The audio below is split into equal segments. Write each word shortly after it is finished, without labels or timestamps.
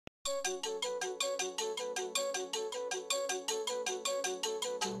We'll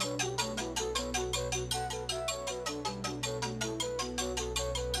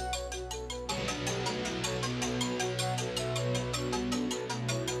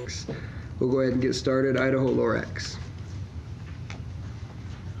go ahead and get started. Idaho Lorax.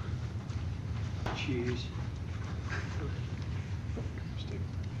 Cheese.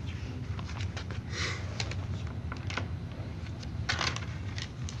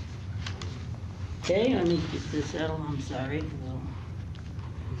 Okay, let me get this settled. I'm sorry.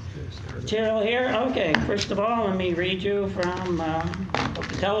 Material here. Okay, first of all, let me read you from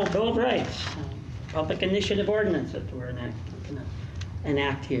Pocatello Bill of Rights, public initiative ordinance that we're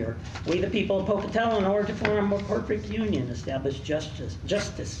enact here. We, the people of Pocatello, in order to form a corporate union, establish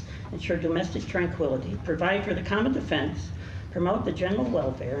justice, ensure domestic tranquility, provide for the common defense, promote the general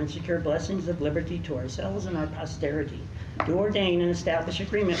welfare, and secure blessings of liberty to ourselves and our posterity. Do ordain and establish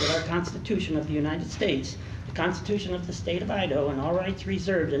agreement with our Constitution of the United States, the Constitution of the State of Idaho, and all rights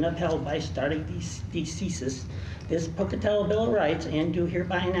reserved and upheld by stare decisis, this Pocatello Bill of Rights, and do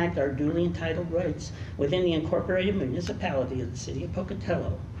hereby enact our duly entitled rights within the incorporated municipality of the city of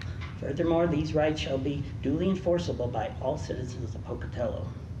Pocatello. Furthermore, these rights shall be duly enforceable by all citizens of Pocatello.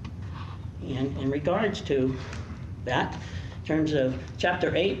 And in regards to that, in terms of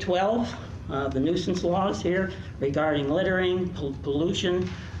Chapter 812, the nuisance laws here regarding littering, pollution,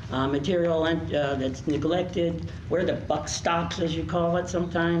 material that's neglected, where the buck stops, as you call it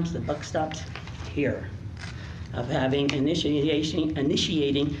sometimes, the buck stops here, of having initiating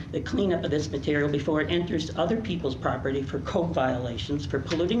the cleanup of this material before it enters other people's property for code violations, for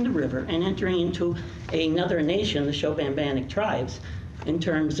polluting the river, and entering into another nation, the Chobambanic tribes, in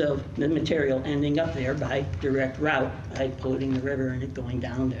terms of the material ending up there by direct route, by polluting the river and it going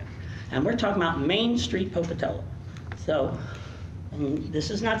down there. And we're talking about Main Street, Pocatello. So, and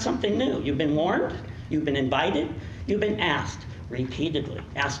this is not something new. You've been warned, you've been invited, you've been asked repeatedly,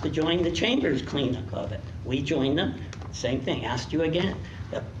 asked to join the chamber's cleanup of it. We joined them, same thing, asked you again.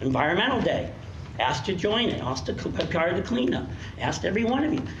 The Environmental Day, asked to join it, asked to be part of the cleanup, asked every one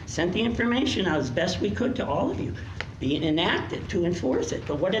of you, sent the information out as best we could to all of you, being enacted to enforce it.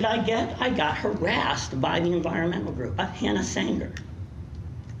 But what did I get? I got harassed by the environmental group, by Hannah Sanger.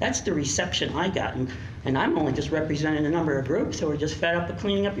 That's the reception I got, and I'm only just representing a number of groups who are just fed up with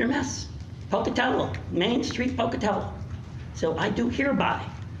cleaning up your mess. Pocatello, Main Street, Pocatello. So I do hereby,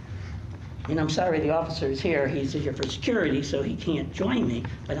 and I'm sorry the officer is here, he's here for security, so he can't join me,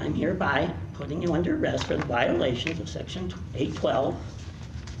 but I'm hereby putting you under arrest for the violations of Section 812.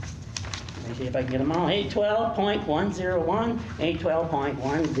 Let me see if I can get them all. 812.101,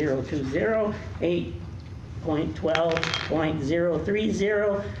 812.1020,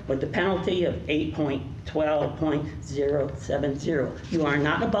 8.12.030, with the penalty of 8.12.070. You are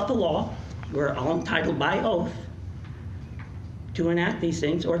not above the law. You are all entitled by oath to enact these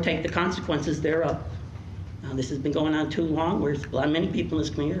things or take the consequences thereof. Now, this has been going on too long. Many people in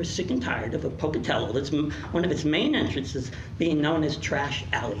this community are sick and tired of a Pocatello that's one of its main entrances being known as Trash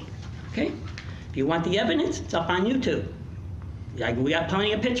Alley. Okay? If you want the evidence, it's up on YouTube. We got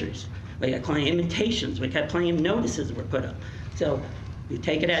plenty of pictures. We got plenty of invitations. We got plenty of notices that were put up. So you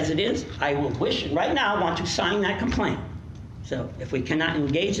take it as it is. I will wish, and right now, I want to sign that complaint. So if we cannot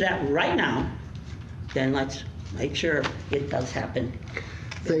engage that right now, then let's make sure it does happen.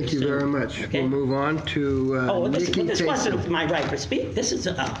 Thank you very much. Okay? We'll move on to this wasn't my right to speak. This is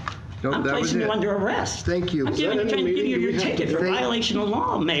I'm placing you under arrest. Thank you. I'm trying to give you your ticket for violation of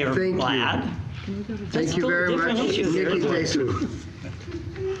law, Mayor Blad. Thank you very much, Nikki Jason.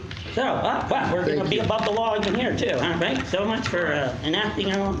 So, well, we're going to be above the law even here too, huh? Right? So much for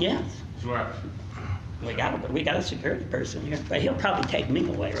enacting our own. Yes. Sure. We got a security person here, but he'll probably take me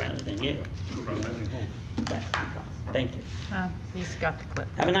away rather than you. Thank you. He's got the clip.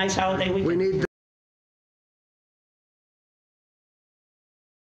 Have a nice holiday weekend. We need